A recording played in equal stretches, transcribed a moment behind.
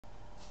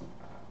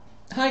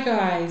Hi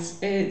guys,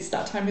 it's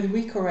that time of the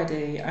week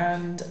already,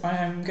 and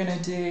I'm gonna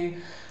do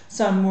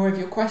some more of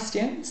your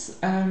questions.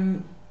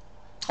 I'm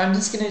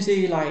just gonna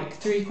do like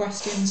 3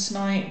 questions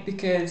tonight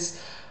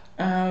because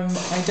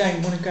I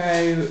don't want to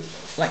go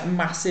like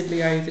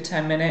massively over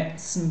 10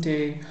 minutes and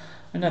do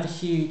another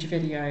huge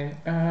video.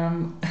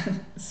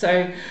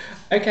 So,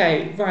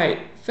 okay, right.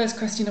 First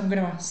question I'm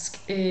going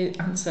to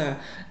answer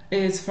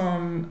is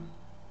from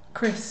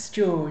Chris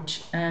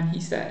George, and he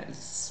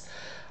says,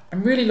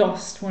 I'm really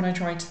lost when I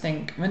try to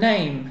think my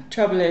name.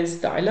 Trouble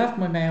is that I love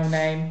my male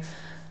name,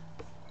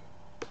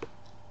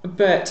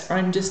 but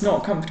I'm just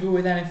not comfortable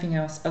with anything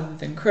else other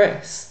than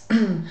Chris.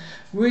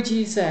 Would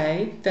you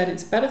say that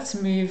it's better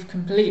to move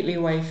completely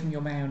away from your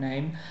male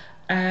name?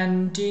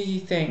 And do you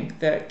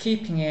think that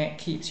keeping it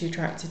keeps you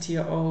attracted to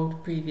your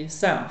old previous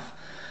self?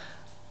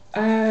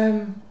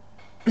 Um,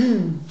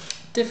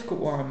 Difficult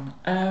one.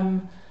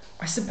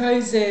 I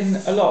suppose in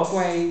a lot of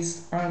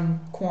ways I'm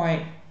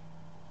quite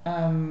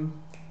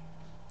um,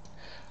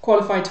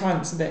 qualified to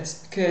answer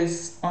this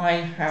because I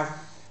have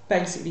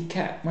basically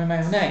kept my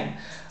male name,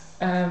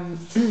 um,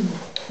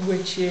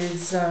 which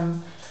is I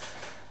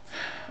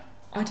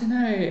don't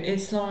know.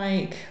 It's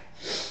like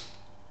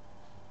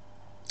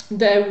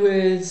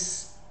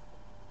there's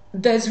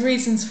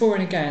reasons for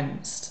and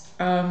against.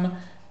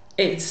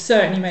 It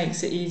certainly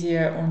makes it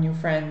easier on your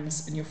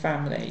friends and your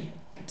family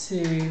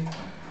to,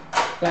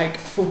 like,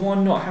 for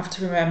one, not have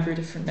to remember a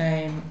different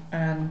name,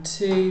 and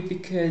two,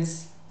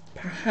 because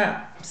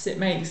perhaps it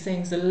makes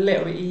things a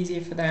little bit easier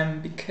for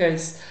them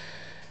because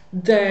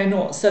they're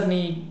not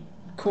suddenly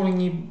calling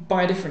you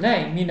by a different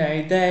name. You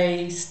know,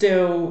 they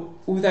still,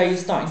 although you're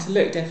starting to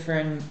look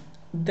different,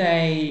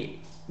 they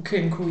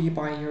can call you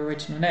by your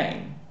original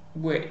name,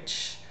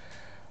 which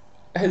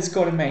has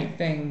got to make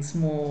things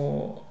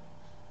more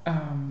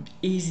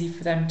easy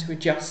for them to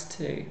adjust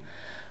to.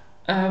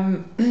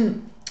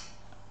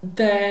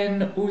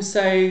 Then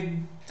also,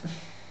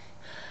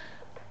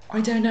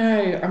 I don't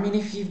know. I mean,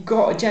 if you've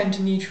got a gender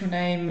neutral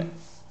name,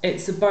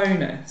 it's a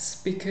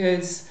bonus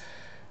because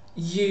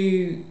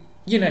you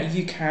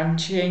can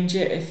change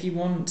it if you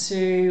want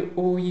to,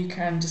 or you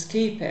can just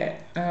keep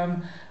it.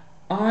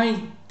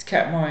 I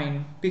kept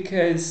mine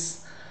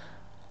because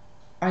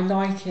I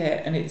like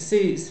it and it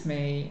suits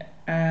me,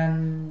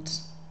 and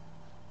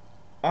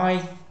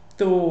I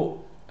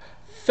thought,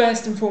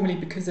 first and foremost,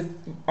 because of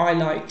I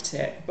liked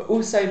it, but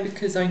also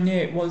because I knew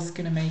it was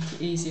going to make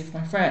it easier for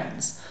my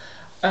friends.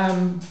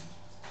 Um,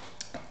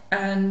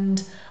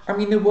 and I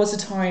mean, there was a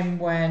time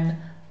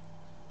when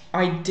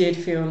I did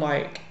feel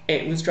like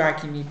it was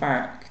dragging me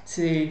back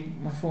to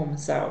my former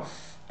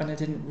self, and I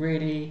didn't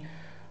really.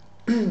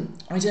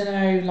 I don't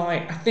know.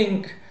 Like, I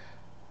think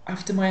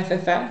after my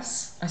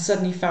FFS, I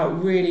suddenly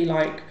felt really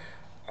like,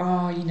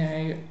 oh,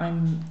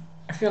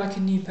 I feel like a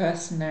new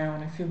person now,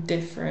 and I feel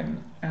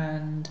different,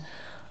 and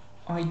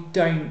I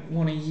don't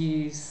want to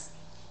use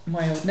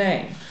my old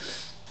name.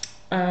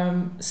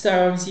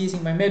 So I was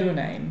using my middle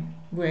name,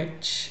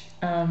 which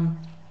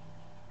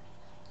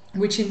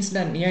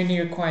incidentally only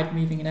required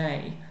moving an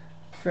A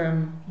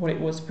from what it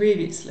was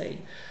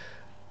previously.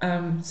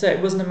 So it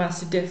wasn't a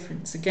massive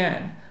difference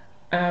again.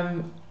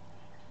 Um,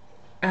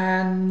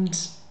 and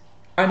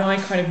and I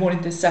kind of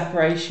wanted this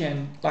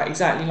separation, like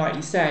exactly like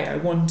you say. I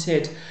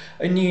wanted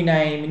a new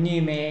name, a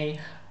new me,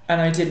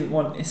 and I didn't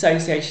want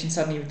association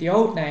suddenly with the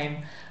old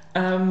name.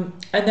 And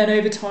then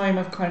over time,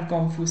 I've kind of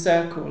gone full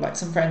circle. Like,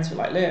 some friends were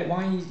like, "Look,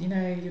 why your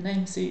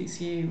name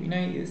suits you.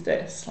 Use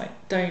this. Like,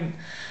 don't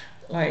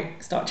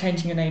like start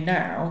changing your name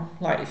now.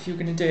 Like, if you're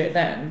going to do it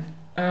then."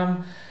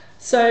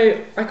 So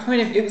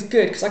it was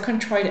good because I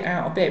kind of tried it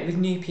out a bit with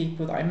new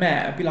people that I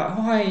met. I'd be like,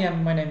 "Oh, hi,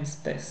 my name's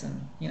this,"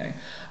 and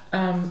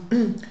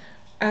um,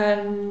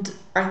 and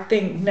I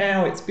think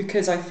now it's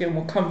because I feel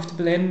more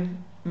comfortable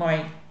in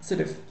my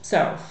sort of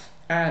self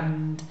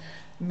and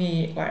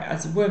me, like,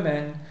 as a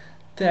woman,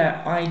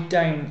 that I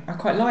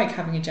quite like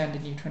having a gender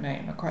neutral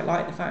name. I quite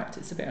like the fact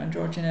it's a bit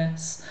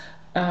androgynous.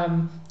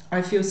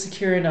 I feel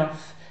secure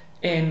enough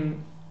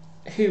in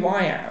who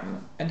I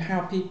am and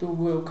how people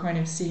will kind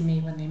of see me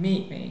when they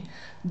meet me,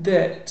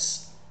 that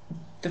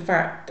the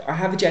fact that I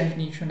have a gender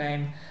neutral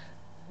name,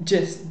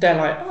 just they're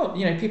like, oh,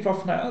 people are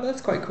often like, oh,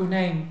 that's quite a cool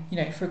name,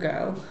 for a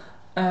girl,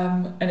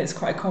 and it's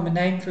quite a common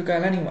name for a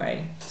girl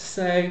anyway.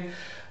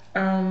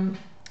 Um,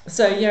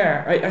 so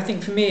yeah, I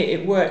think for me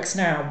it works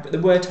now, but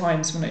there were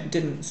times when it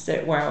didn't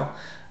sit well,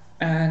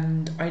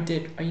 and I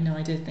did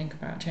think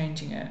about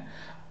changing it.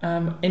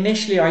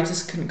 Initially, I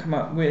just couldn't come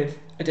up with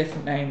a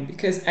different name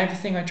because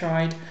everything I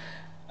tried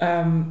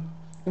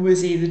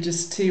was either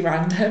just too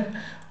random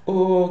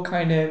or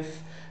kind of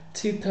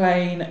too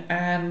plain,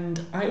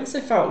 and I also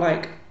felt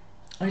like,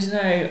 I don't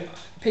know,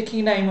 picking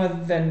a name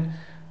other than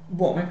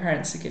what my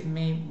parents had given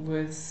me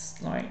was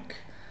like,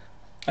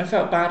 I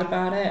felt bad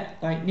about it.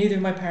 Like, neither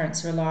of my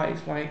parents are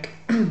alive. Like,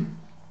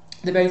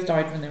 they both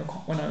died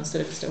when I was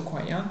sort of still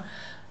quite young.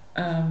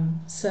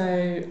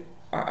 So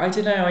I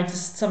don't know. I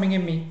just, something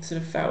in me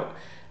sort of felt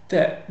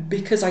that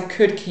because I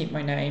could keep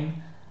my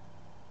name,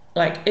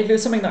 like, if it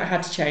was something that I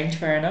had to change,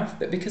 fair enough,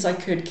 but because I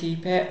could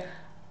keep it,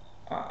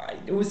 I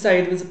would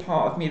say there was a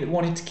part of me that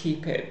wanted to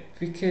keep it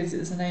because it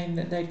was a name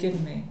that they'd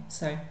given me.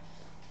 So,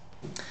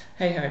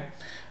 hey ho.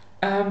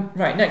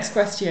 Right, next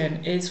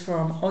question is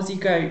from Aussie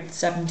Goat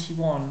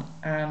 71,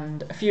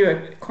 and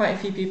quite a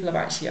few people have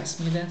actually asked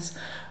me this.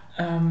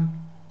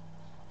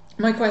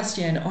 My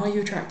question: are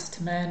you attracted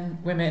to men,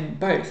 women,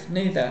 both,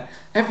 neither,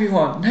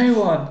 everyone,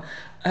 no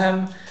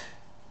one?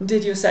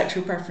 Did your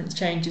sexual preference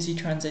change as you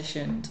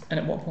transitioned, and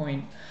at what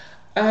point?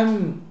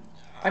 Um,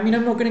 I mean,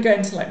 I'm not going to go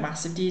into like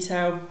massive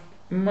detail.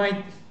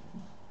 My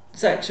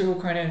sexual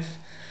kind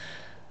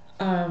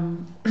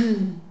of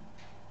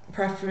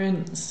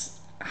preference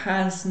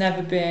has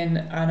never been,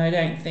 and I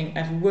don't think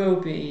ever will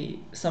be,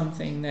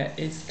 something that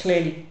is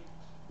clearly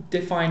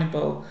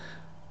definable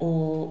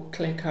or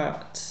clear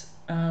cut.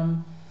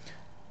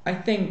 I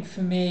think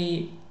for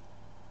me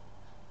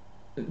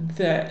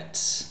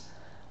that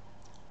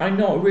I'm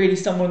not really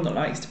someone that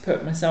likes to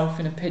put myself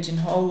in a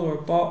pigeonhole or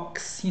a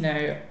box. You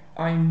know,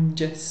 I'm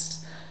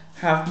just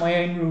have my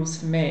own rules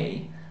for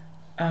me.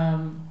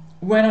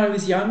 When I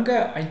was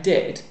younger, I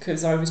did,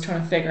 because I was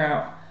trying to figure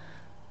out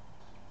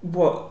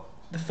what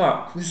the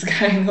fuck was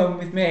going on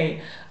with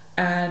me,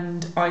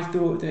 and I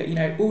thought that, you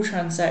know, all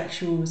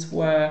transsexuals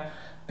were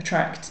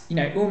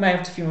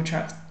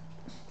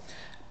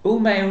all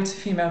male to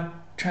female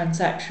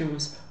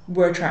transsexuals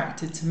were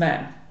attracted to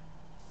men.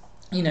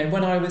 You know,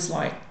 when I was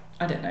like,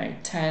 I don't know,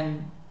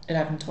 10,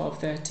 11, 12,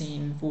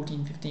 13,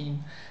 14,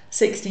 15,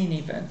 16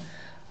 even,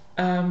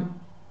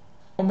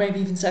 or maybe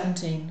even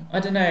 17, I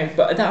don't know.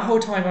 But that whole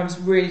time I was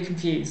really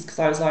confused, because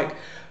I was like,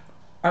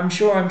 I'm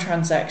sure I'm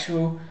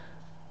transsexual,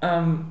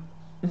 I'm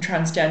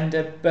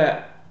transgender,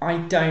 but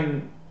I'm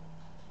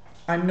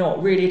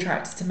not really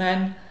attracted to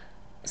men.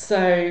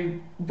 So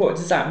what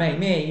does that make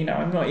me? You know,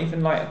 I'm not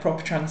even like a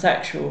proper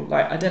transsexual.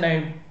 Like, I don't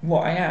know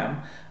what I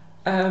am.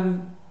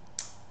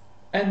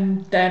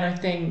 And then I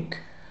think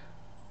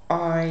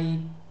I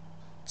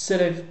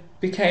sort of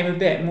became a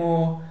bit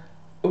more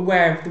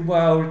aware of the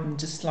world, and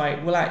just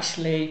like, well,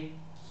 actually,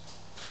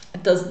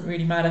 it doesn't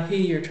really matter who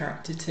you're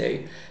attracted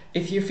to.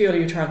 If you feel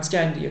you're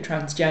transgender, you're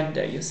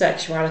transgender. Your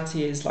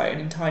sexuality is like an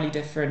entirely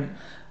different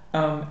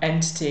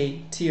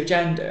entity to your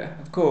gender,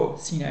 of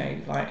course, you know,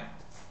 like,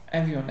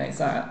 everyone knows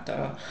that,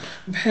 duh.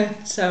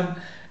 But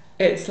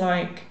it's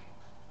like,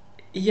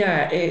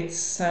 yeah,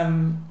 it's, I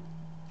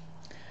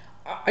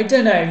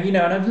don't know, you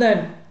know, and I've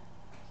learned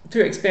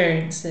through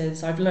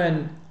experiences, I've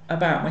learned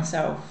about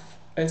myself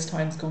as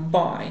time's gone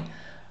by,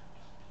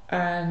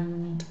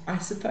 and I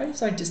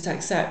suppose I just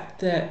accept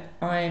that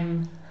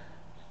I'm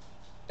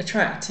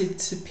attracted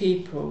to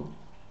people.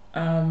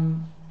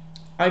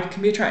 I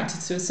can be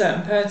attracted to a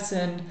certain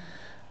person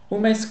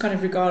almost kind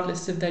of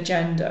regardless of their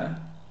gender,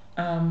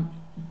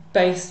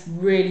 based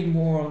really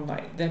more on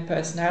like their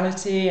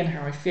personality and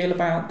how I feel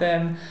about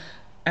them,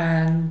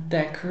 and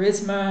their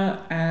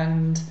charisma,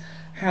 and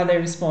how they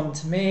respond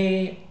to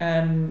me,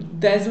 and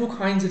there's all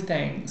kinds of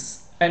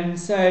things. And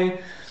so,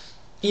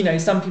 you know,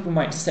 some people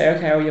might just say,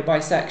 okay, oh, you're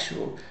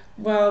bisexual.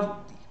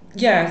 Well,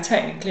 yeah,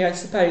 technically, I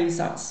suppose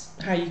that's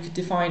how you could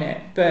define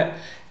it, but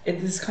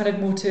there's kind of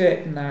more to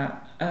it than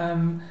that.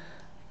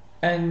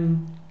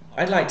 And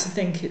I'd like to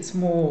think it's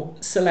more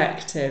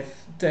selective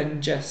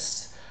than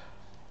just,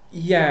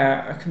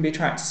 yeah, I can be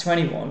attracted to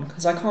anyone,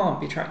 because I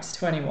can't be attracted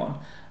to anyone.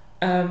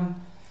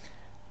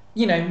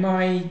 You know,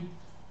 my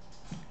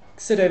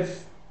sort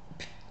of,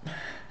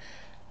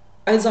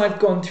 as I've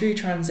gone through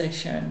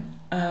transition,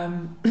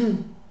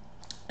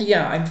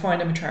 yeah, I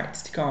find I'm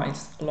attracted to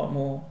guys a lot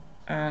more,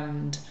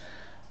 and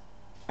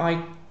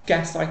I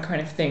guess I kind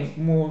of think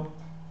more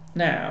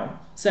now,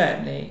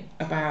 certainly,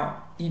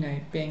 about, you know,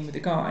 being with a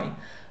guy.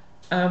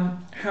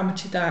 How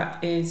much of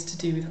that is to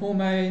do with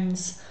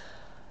hormones?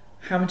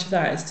 How much of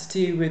that is to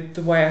do with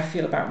the way I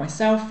feel about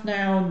myself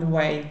now, and the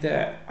way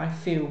that I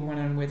feel when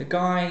I'm with a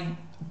guy?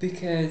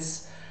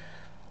 Because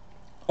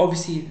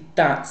obviously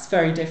that's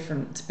very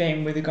different to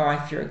being with a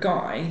guy if you're a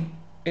guy.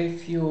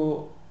 If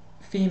you're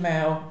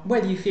female,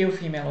 whether you feel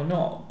female or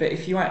not, but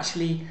if you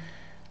actually,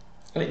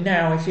 like,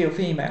 now I feel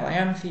female, I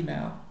am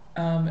female,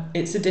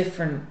 it's a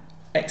different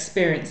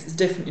experience, it's a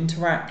different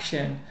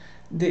interaction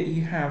that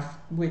you have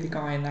with a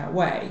guy in that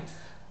way.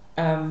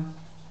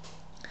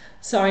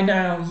 So I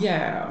now,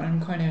 yeah,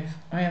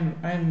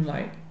 I'm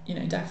like, you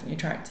know, definitely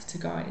attracted to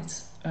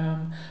guys.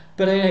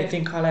 But I don't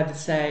think I'll ever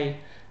say,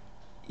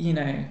 you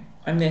know,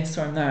 I'm this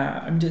or I'm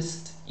that. I'm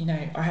just, you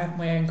know, I have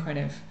my own kind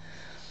of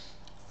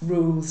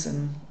rules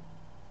and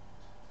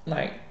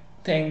like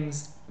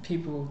things,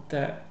 people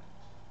that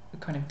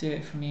kind of do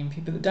it for me and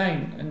people that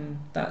don't, and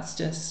that's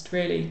just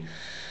really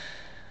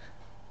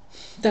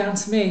down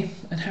to me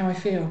and how I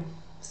feel.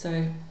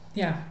 So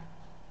yeah.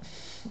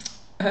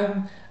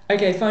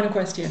 Okay, final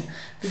question.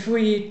 Before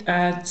you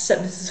this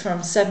is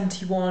from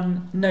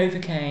 71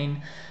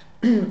 Novocaine.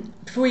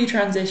 Before you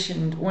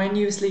transitioned, when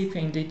you were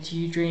sleeping, did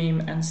you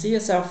dream and see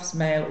yourself as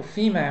male or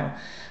female?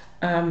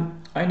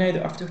 I know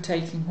that after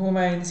taking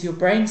hormones, your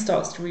brain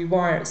starts to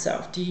rewire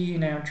itself. Do you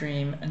now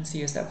dream and see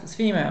yourself as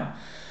female?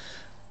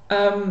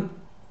 Um,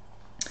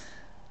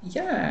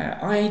 yeah,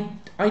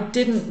 I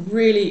didn't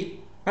really.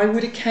 I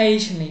would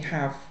occasionally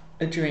have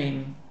a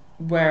dream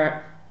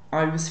where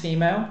I was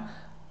female,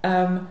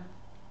 um,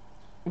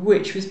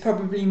 which was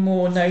probably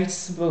more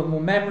noticeable,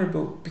 more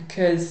memorable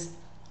because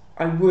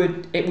it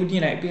would, be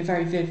a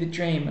very vivid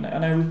dream,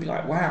 and I would be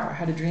like, wow, I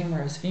had a dream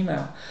where I was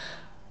female,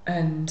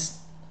 and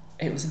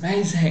it was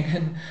amazing,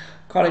 and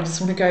God, I just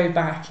want to go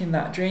back in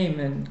that dream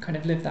and kind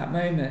of live that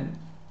moment.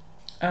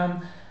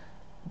 Um,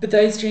 but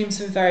those dreams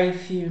were very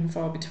few and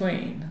far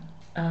between,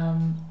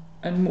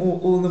 and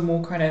all the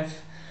more kind of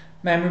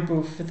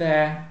memorable for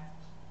their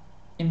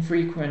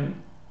infrequent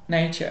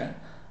nature.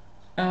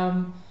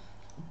 Um,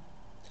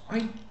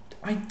 I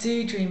I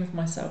do dream of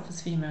myself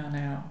as female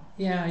now.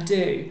 Yeah, I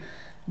do,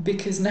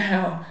 because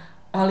now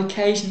I'll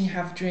occasionally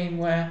have a dream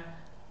where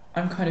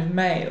I'm kind of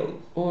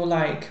male, or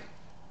like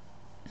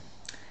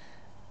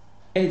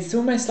it's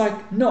almost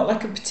like not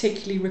like a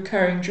particularly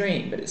recurring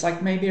dream, but it's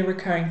like maybe a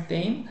recurring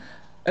theme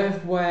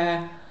of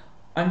where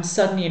I'm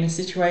suddenly in a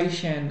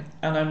situation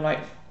and I'm like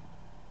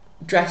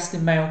dressed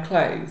in male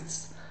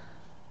clothes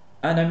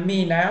and I'm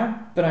me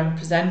now, but I'm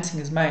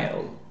presenting as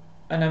male,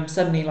 and I'm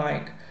suddenly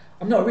like,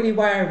 I'm not really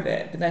aware of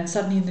it, but then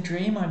suddenly in the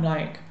dream I'm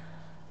like,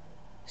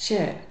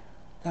 shit,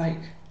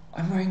 like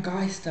I'm wearing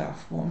guy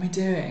stuff. What am I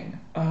doing?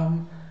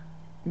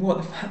 What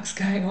the fuck's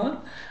going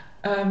on?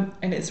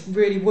 And it's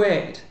really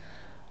weird,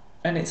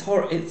 and it's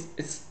quite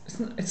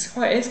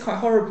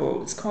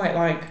horrible. It's quite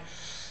like,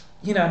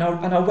 and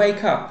I'll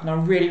wake up and I'll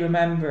really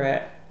remember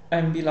it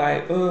and be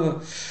like,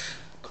 because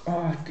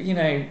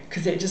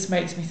it just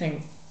makes me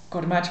think,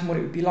 God, imagine what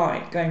it would be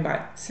like going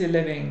back to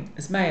living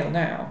as male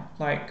now,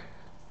 like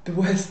the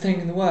worst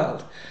thing in the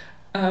world.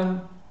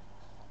 Um,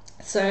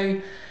 so,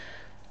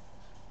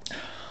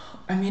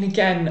 I mean,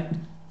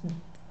 again,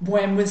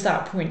 when was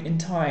that point in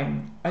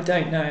time? I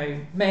don't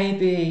know.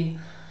 Maybe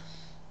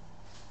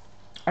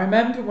I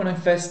remember when I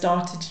first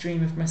started to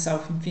dream of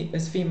myself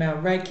as female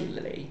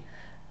regularly,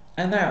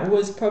 and that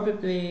was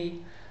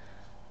probably,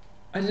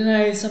 I don't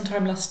know,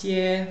 sometime last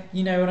year.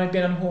 When I'd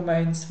been on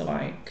hormones for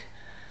like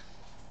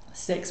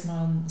 6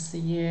 months, a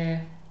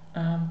year,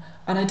 and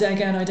I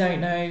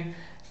don't know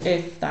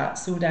if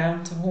that's all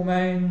down to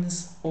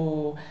hormones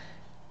or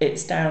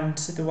it's down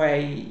to the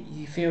way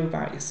you feel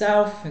about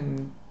yourself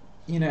and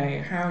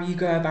how you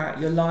go about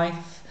your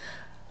life.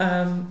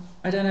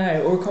 I don't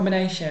know, or a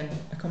combination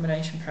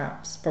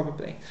perhaps,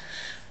 probably.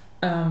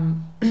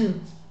 Um,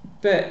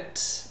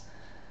 but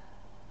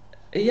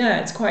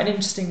yeah, it's quite an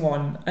interesting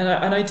one, and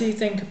I do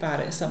think about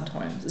it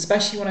sometimes,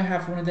 especially when I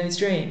have one of those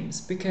dreams,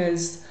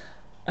 because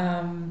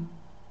um,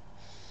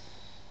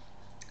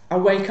 I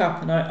wake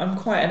up and I'm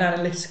quite an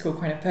analytical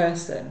kind of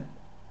person,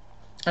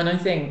 and I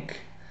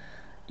think,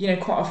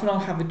 quite often I'll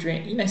have a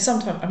dream.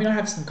 Sometimes, I mean, I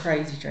have some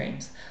crazy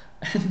dreams,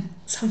 and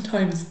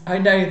sometimes I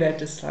know they're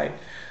just like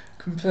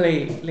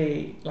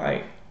completely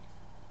like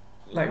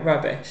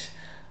rubbish,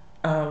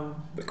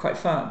 but quite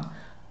fun.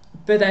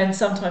 But then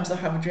sometimes I'll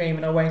have a dream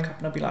and I'll wake up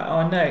and I'll be like, oh,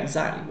 I know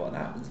exactly what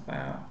that was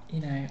about.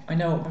 I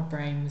know what my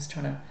brain was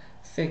trying to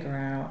figure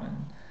out,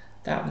 and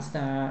that was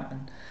that.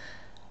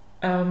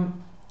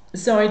 And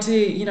so I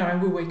do, I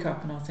will wake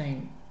up and I'll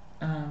think,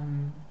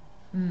 um,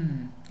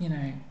 hmm,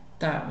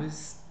 that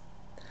was,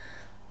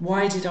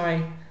 why did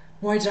I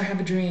why did I have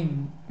a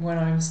dream when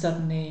I was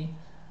suddenly,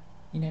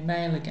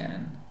 male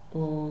again?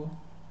 Or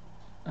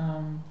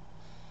um,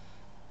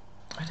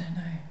 I don't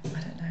know.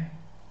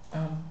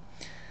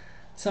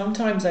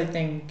 Sometimes I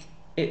think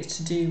it's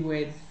to do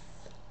with,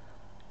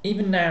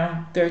 even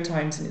now there are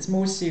times, and it's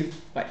more to do with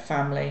like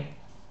family.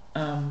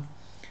 Um,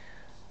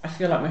 I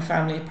feel like my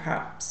family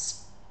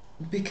perhaps,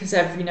 because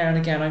every now and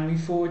again I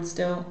move forward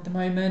still at the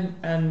moment,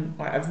 and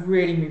like I've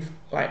really moved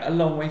like a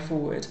long way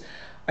forward.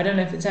 I don't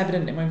know if it's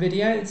evident in my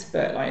videos,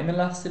 but like in the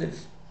last sort of,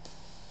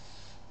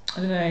 I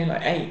don't know,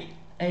 like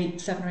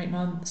 7 or 8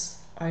 months,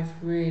 I've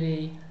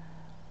really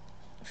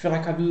feel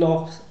like I've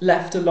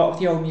left a lot of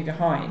the old me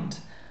behind,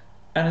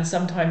 and I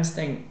sometimes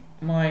think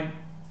my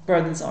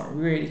brothers aren't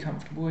really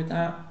comfortable with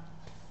that,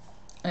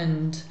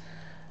 and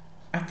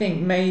I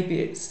think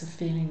maybe it's the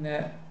feeling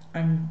that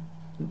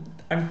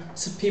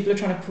so people are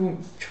trying to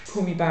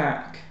pull me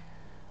back,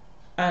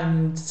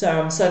 and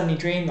so I'm suddenly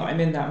dreaming that I'm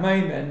in that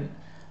moment,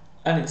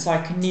 and it's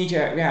like a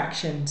knee-jerk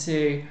reaction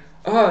to,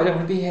 oh, I don't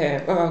want to be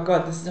here, oh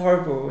God, this is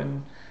horrible,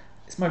 and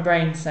it's my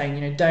brain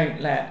saying,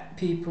 don't let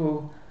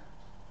people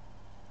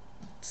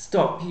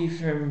stop you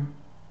from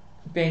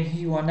being who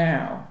you are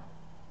now.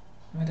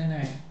 I don't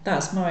know.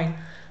 That's my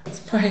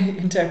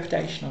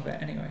interpretation of it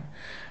anyway.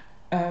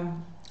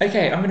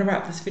 Okay, I'm going to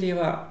wrap this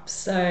video up.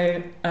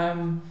 So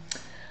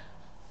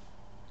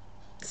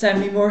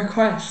send me more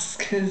requests,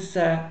 because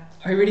I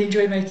really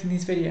enjoy making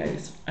these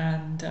videos,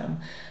 and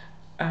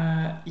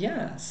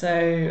yeah,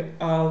 so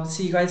I'll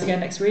see you guys again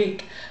next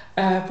week.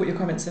 Put your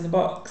comments in the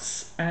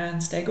box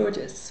and stay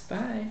gorgeous.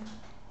 Bye.